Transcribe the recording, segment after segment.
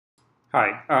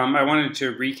Hi. I wanted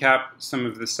to recap some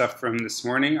of the stuff from this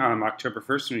morning, October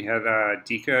 1st, when we had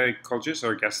Kuljis,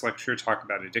 our guest lecturer, talk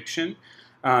about addiction.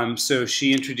 So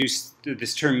she introduced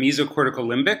this term mesocortical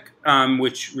limbic,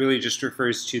 which really just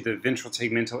refers to the ventral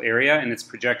tegmental area and its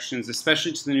projections,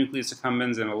 especially to the nucleus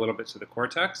accumbens and a little bit to the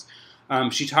cortex.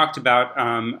 She talked about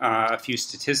a few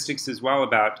statistics as well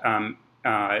about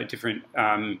different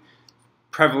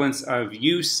prevalence of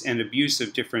use and abuse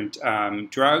of different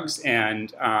drugs,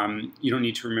 and you don't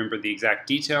need to remember the exact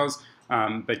details,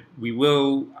 but we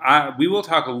will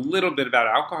talk a little bit about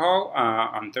alcohol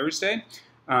on Thursday,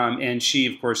 and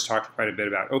she of course talked quite a bit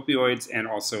about opioids, and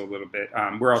also a little bit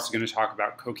we're also going to talk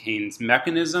about cocaine's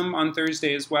mechanism on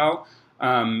Thursday as well,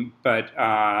 but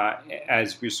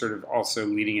as we're sort of also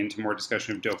leading into more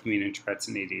discussion of dopamine and Tourette's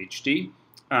and ADHD,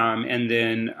 and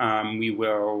then we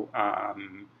will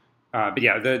but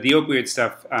yeah, the opioid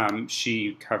stuff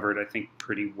she covered, I think,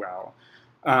 pretty well.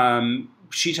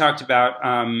 She talked about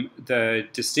the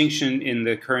distinction in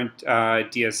the current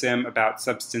DSM about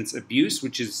substance abuse,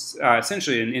 which is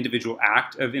essentially an individual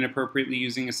act of inappropriately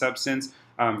using a substance,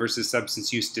 versus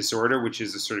substance use disorder, which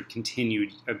is a sort of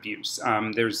continued abuse.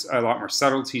 There's a lot more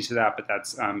subtlety to that, but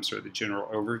that's sort of the general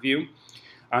overview.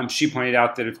 She pointed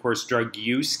out that, of course, drug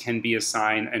use can be a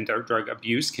sign, and drug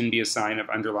abuse can be a sign of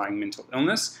underlying mental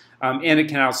illness, and it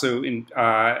can also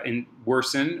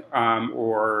worsen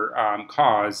or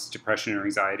cause depression or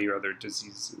anxiety or other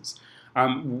diseases.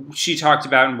 She talked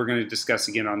about, and we're going to discuss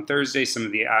again on Thursday, some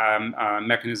of the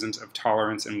mechanisms of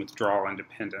tolerance and withdrawal and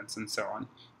dependence and so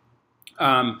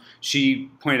on. She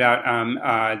pointed out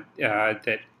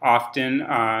that often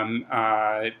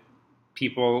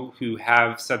people who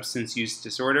have substance use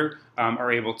disorder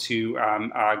are able to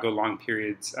go long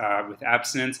periods with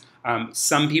abstinence.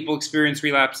 Some people experience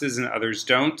relapses and others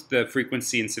don't. The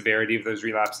frequency and severity of those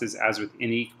relapses, as with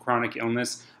any chronic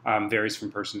illness, varies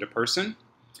from person to person.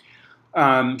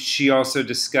 She also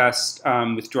discussed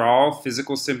withdrawal,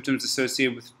 physical symptoms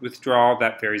associated with withdrawal,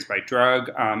 that varies by drug,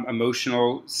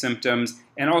 emotional symptoms,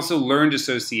 and also learned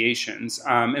associations.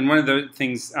 And one of the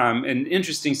things, an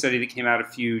interesting study that came out a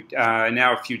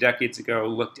few decades ago,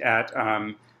 looked at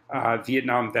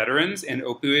Vietnam veterans and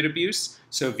opioid abuse.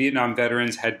 So Vietnam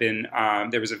veterans had been,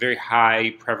 there was a very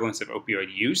high prevalence of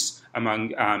opioid use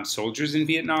among soldiers in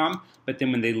Vietnam, but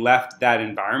then when they left that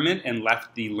environment and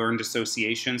left the learned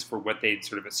associations for what they'd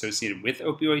sort of associated with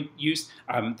opioid use,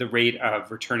 the rate of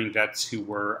returning vets who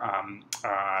were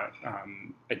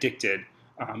addicted,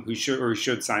 who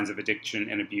showed signs of addiction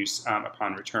and abuse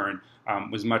upon return,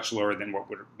 was much lower than what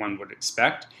one would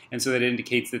expect. And so that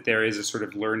indicates that there is a sort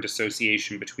of learned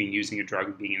association between using a drug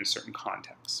and being in a certain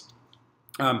context.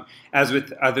 As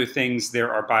with other things,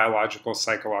 there are biological,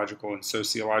 psychological, and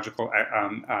sociological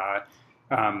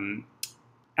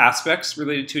aspects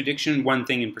related to addiction. One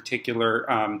thing in particular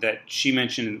that she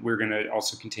mentioned and we're going to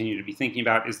also continue to be thinking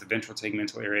about is the ventral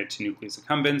tegmental area to nucleus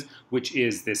accumbens, which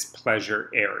is this pleasure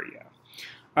area.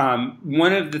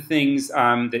 One of the things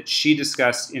that she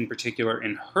discussed in particular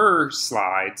in her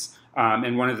slides,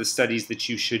 and one of the studies that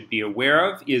you should be aware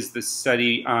of, is the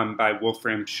study by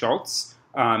Wolfram Schultz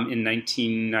in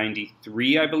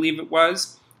 1993, I believe it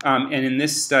was. And in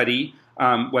this study,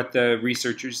 what the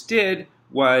researchers did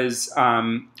was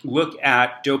look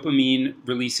at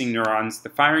dopamine-releasing neurons, the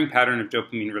firing pattern of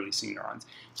dopamine-releasing neurons.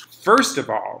 First of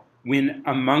all, when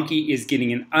a monkey is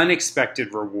getting an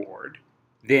unexpected reward,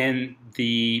 then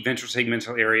the ventral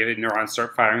tegmental area neurons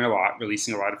start firing a lot,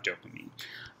 releasing a lot of dopamine.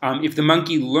 If the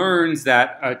monkey learns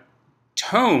that a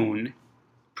tone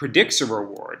predicts a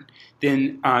reward,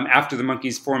 then after the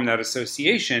monkeys form that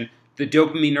association, the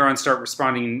dopamine neurons start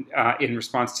responding in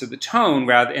response to the tone,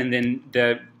 and then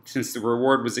since the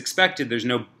reward was expected, there's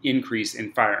no increase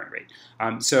in firing rate.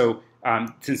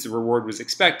 Since the reward was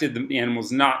expected, the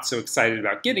animal's not so excited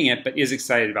about getting it, but is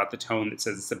excited about the tone that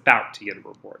says it's about to get a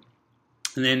reward.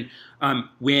 And then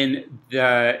when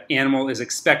the animal is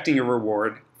expecting a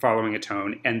reward following a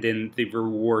tone, and then the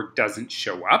reward doesn't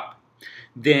show up,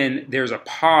 then there's a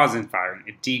pause in firing,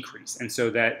 a decrease. And so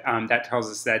that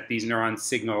tells us that these neurons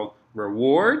signal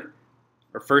reward,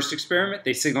 or first experiment,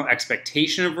 they signal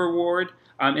expectation of reward,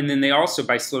 and then they also,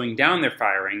 by slowing down their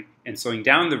firing and slowing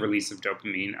down the release of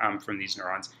dopamine from these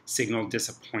neurons, signal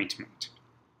disappointment.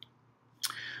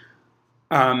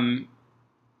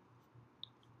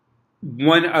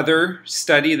 One other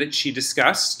study that she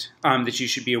discussed that you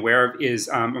should be aware of is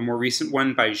a more recent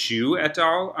one by Zhu et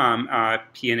al., a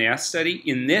PNAS study.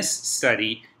 In this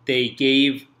study, they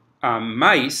gave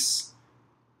mice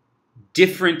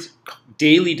different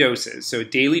daily doses, so a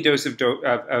daily dose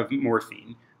of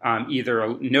morphine either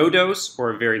a no dose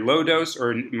or a very low dose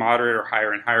or a moderate or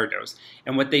higher and higher dose.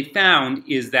 And what they found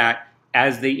is that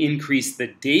as they increased the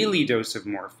daily dose of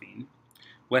morphine,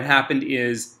 what happened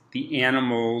is the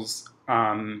animals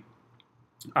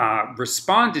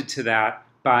responded to that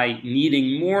by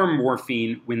needing more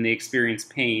morphine when they experienced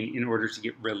pain in order to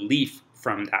get relief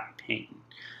from that pain.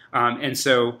 And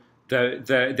so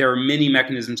there are many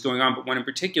mechanisms going on, but one in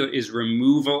particular is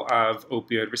removal of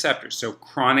opioid receptors. So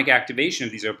chronic activation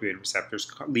of these opioid receptors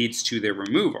leads to their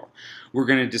removal. We're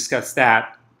going to discuss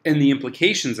that and the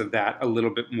implications of that a little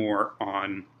bit more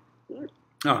on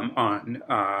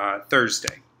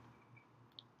Thursday.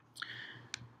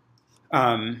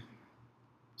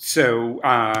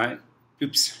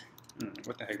 Oops, I don't know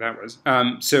what the heck that was.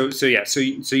 So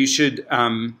you should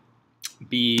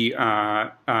be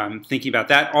thinking about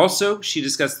that. Also, she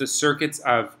discussed the circuits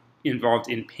involved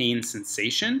in pain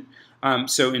sensation.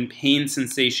 So in pain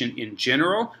sensation in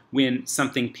general, when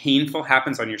something painful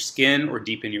happens on your skin or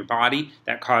deep in your body,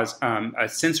 that causes a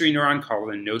sensory neuron called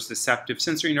a nociceptive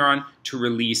sensory neuron to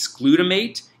release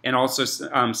glutamate and also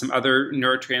some other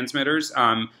neurotransmitters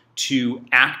to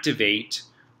activate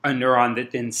a neuron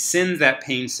that then sends that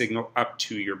pain signal up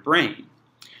to your brain.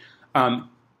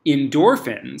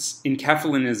 Endorphins,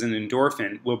 enkephalin is an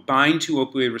endorphin, will bind to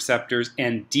opioid receptors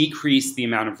and decrease the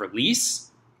amount of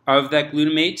release of that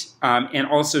glutamate and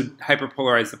also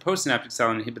hyperpolarize the postsynaptic cell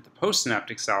and inhibit the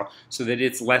postsynaptic cell so that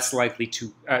it's less likely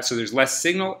to, so there's less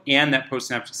signal and that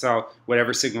postsynaptic cell,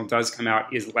 whatever signal does come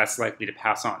out, is less likely to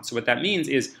pass on. So what that means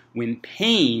is when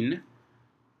pain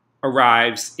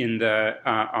arrives in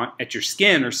at your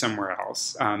skin or somewhere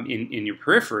else in your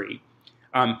periphery,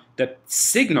 the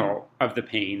signal of the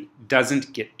pain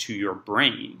doesn't get to your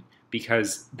brain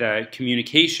because the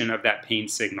communication of that pain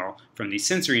signal from these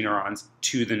sensory neurons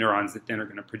to the neurons that then are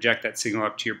going to project that signal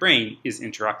up to your brain is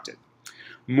interrupted.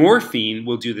 Morphine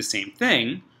will do the same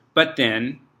thing, but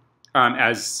then,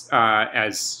 as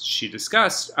she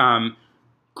discussed,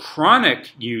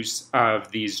 chronic use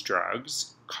of these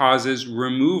drugs causes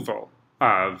removal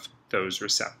of those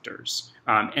receptors.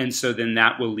 And so then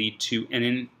that will lead to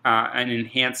an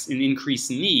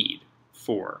increased need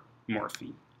for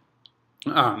morphine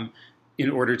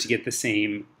in order to get the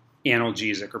same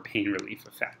analgesic or pain relief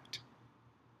effect.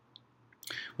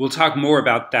 We'll talk more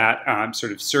about that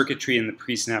sort of circuitry in the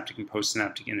presynaptic and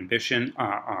postsynaptic inhibition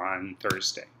on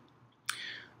Thursday.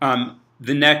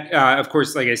 Of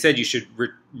course, like I said, you should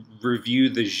review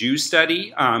the Zhu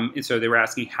study. And so they were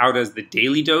asking, how does the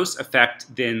daily dose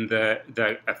affect then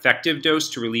the effective dose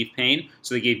to relieve pain?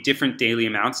 So they gave different daily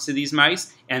amounts to these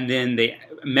mice, and then they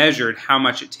measured how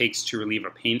much it takes to relieve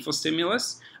a painful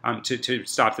stimulus, to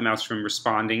stop the mouse from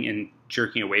responding and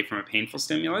jerking away from a painful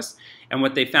stimulus. And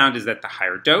what they found is that the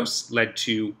higher dose led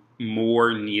to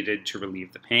more needed to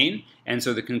relieve the pain. And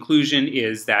so the conclusion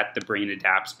is that the brain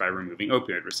adapts by removing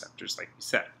opioid receptors, like we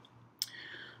said.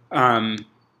 The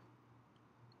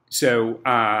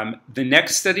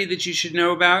next study that you should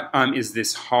know about is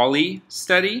this Hawley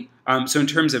study. So in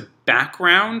terms of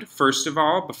background, first of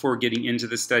all, before getting into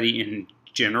the study in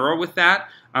general with that,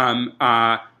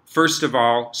 first of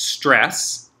all,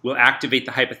 stress will activate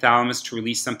the hypothalamus to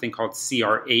release something called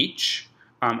CRH,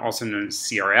 also known as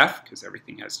CRF, because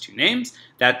everything has two names.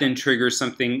 That then triggers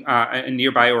something, a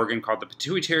nearby organ called the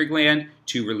pituitary gland,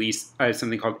 to release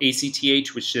something called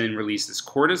ACTH, which then releases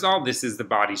cortisol. This is the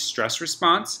body's stress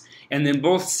response. And then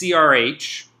both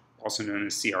CRH, also known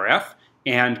as CRF,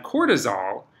 and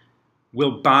cortisol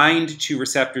will bind to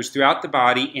receptors throughout the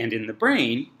body and in the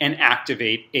brain and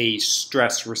activate a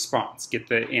stress response, get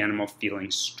the animal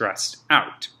feeling stressed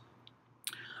out.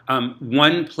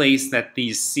 One place that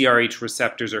these CRH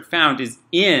receptors are found is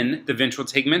in the ventral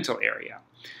tegmental area.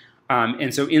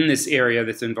 And so in this area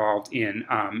that's involved in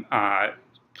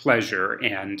pleasure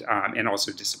and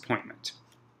also disappointment.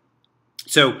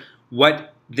 So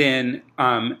what then,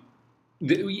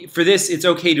 for this, it's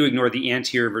okay to ignore the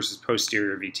anterior versus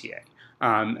posterior VTA.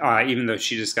 Even though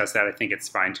she discussed that, I think it's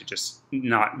fine to just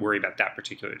not worry about that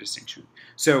particular distinction.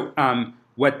 So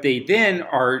what they then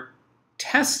are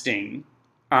testing,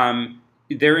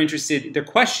 their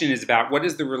question is about what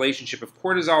is the relationship of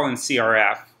cortisol and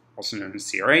CRF, also known as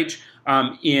CRH,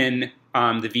 in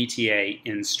the VTA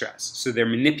in stress. So their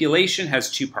manipulation has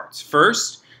two parts.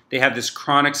 First, they have this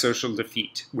chronic social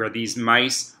defeat where these little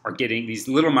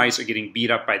mice are getting beat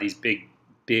up by these big,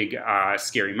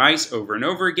 scary mice over and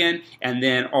over again, and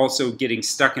then also getting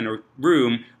stuck in a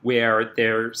room where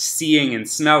they're seeing and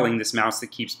smelling this mouse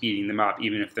that keeps beating them up,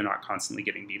 even if they're not constantly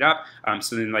getting beat up.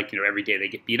 So then, every day they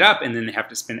get beat up, and then they have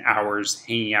to spend hours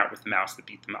hanging out with the mouse that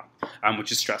beat them up,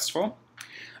 which is stressful.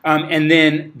 And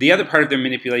then the other part of their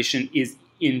manipulation is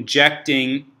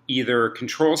injecting either a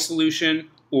control solution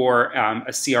or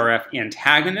a CRF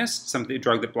antagonist, a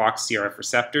drug that blocks CRF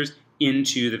receptors,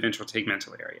 into the ventral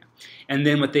tegmental area. And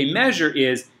then what they measure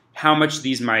is how much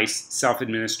these mice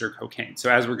self-administer cocaine.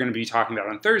 So as we're going to be talking about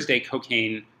on Thursday,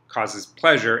 cocaine causes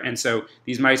pleasure, and so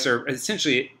these mice are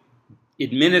essentially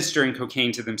administering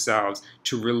cocaine to themselves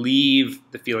to relieve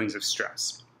the feelings of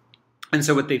stress. And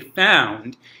so what they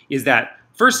found is that,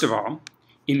 first of all,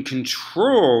 in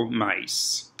control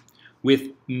mice with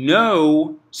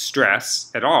no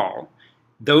stress at all,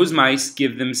 those mice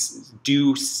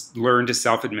do learn to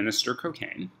self-administer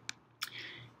cocaine.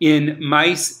 In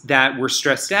mice that were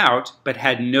stressed out but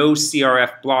had no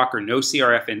CRF blocker, no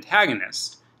CRF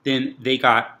antagonist, then they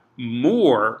got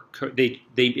more. They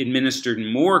administered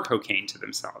more cocaine to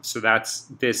themselves. So that's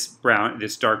this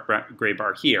dark gray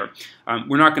bar here.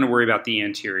 We're not going to worry about the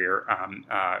anterior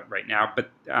right now, but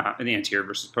the anterior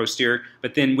versus posterior.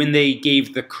 But then when they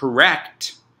gave the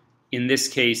correct, in this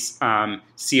case,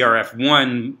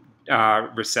 CRF1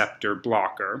 receptor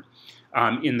blocker,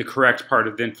 in the correct part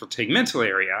of the ventral tegmental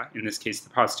area, in this case the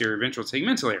posterior ventral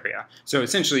tegmental area. So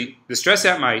essentially, the stressed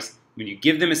out mice, when you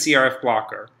give them a CRF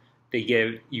blocker,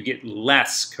 you get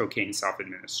less cocaine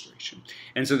self-administration.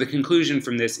 And so the conclusion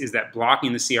from this is that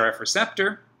blocking the CRF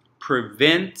receptor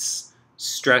prevents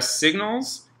stress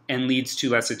signals and leads to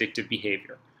less addictive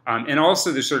behavior. And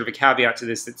also there's sort of a caveat to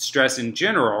this that stress in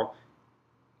general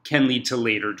can lead to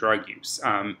later drug use.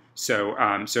 So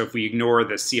if we ignore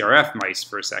the CRF mice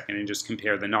for a second and just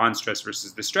compare the non-stress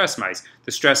versus the stress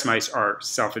mice are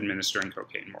self-administering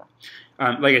cocaine more.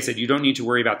 Like I said, you don't need to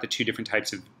worry about the two different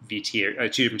types of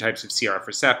VTA, two different types of CRF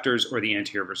receptors or the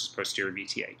anterior versus posterior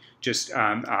VTA. Just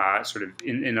sort of,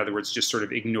 in other words, just sort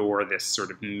of ignore this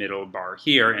sort of middle bar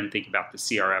here and think about the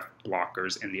CRF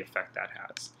blockers and the effect that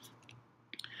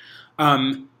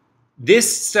has.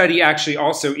 This study actually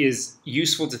also is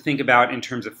useful to think about in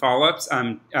terms of follow-ups.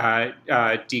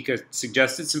 Dika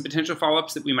suggested some potential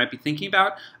follow-ups that we might be thinking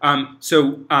about.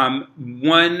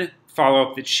 One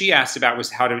follow-up that she asked about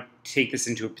was how to take this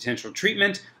into a potential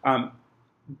treatment.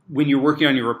 When you're working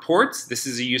on your reports, this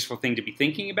is a useful thing to be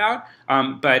thinking about.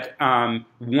 But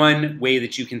one way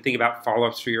that you can think about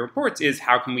follow-ups for your reports is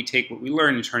how can we take what we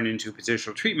learn and turn it into a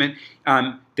potential treatment.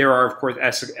 There are, of course,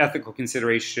 ethical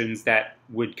considerations that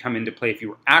would come into play if you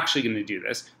were actually going to do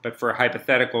this. But for a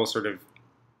hypothetical sort of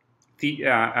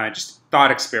just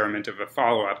thought experiment of a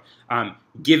follow-up,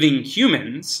 giving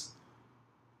humans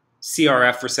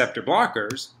CRF receptor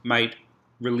blockers might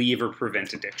relieve or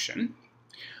prevent addiction.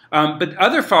 But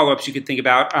other follow-ups you could think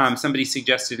about, somebody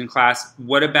suggested in class,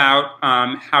 what about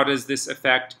how does this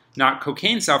affect not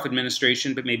cocaine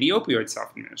self-administration, but maybe opioid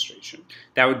self-administration?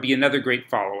 That would be another great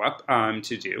follow-up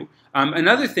to do.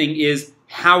 Another thing is,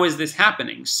 how is this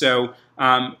happening? So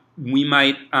we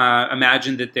might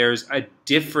imagine that there's a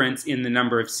difference in the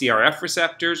number of CRF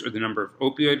receptors or the number of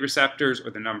opioid receptors or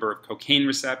the number of cocaine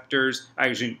receptors,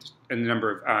 actually, and the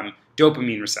number of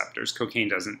dopamine receptors. Cocaine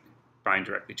doesn't bind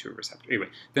directly to a receptor. Anyway,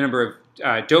 the number of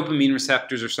dopamine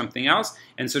receptors or something else,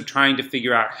 and so trying to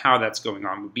figure out how that's going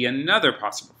on would be another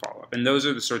possible follow-up. And those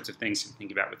are the sorts of things to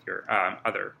think about with your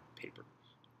other paper,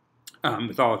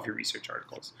 with all of your research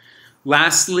articles.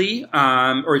 Lastly,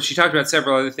 or she talked about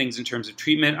several other things in terms of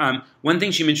treatment. One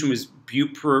thing she mentioned was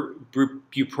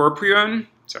bupropion.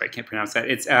 Sorry, I can't pronounce that.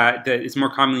 It's more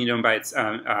commonly known by its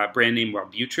brand name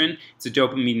Wellbutrin. It's a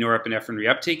dopamine norepinephrine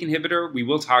reuptake inhibitor. We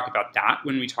will talk about that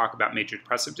when we talk about major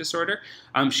depressive disorder.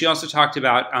 She also talked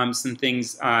about some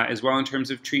things as well in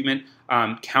terms of treatment,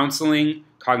 counseling,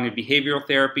 cognitive behavioral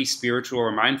therapy, spiritual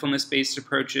or mindfulness-based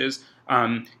approaches,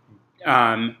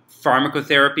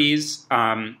 pharmacotherapies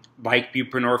like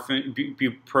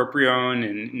bupropion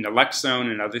and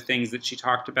naloxone and other things that she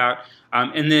talked about.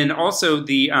 And then also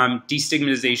the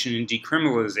destigmatization and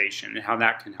decriminalization and how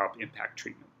that can help impact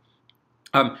treatment.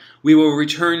 We will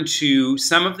return to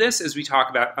some of this as we talk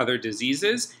about other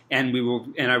diseases, and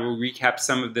I will recap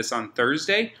some of this on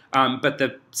Thursday. But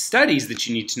the studies that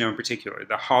you need to know in particular,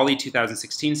 the Hawley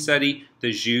 2016 study,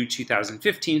 the Zhu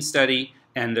 2015 study,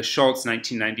 and the Schultz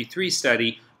 1993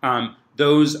 study,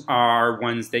 those are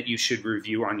ones that you should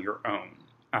review on your own.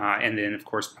 And then, of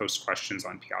course, post questions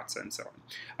on Piazza and so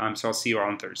on. So I'll see you all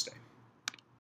on Thursday.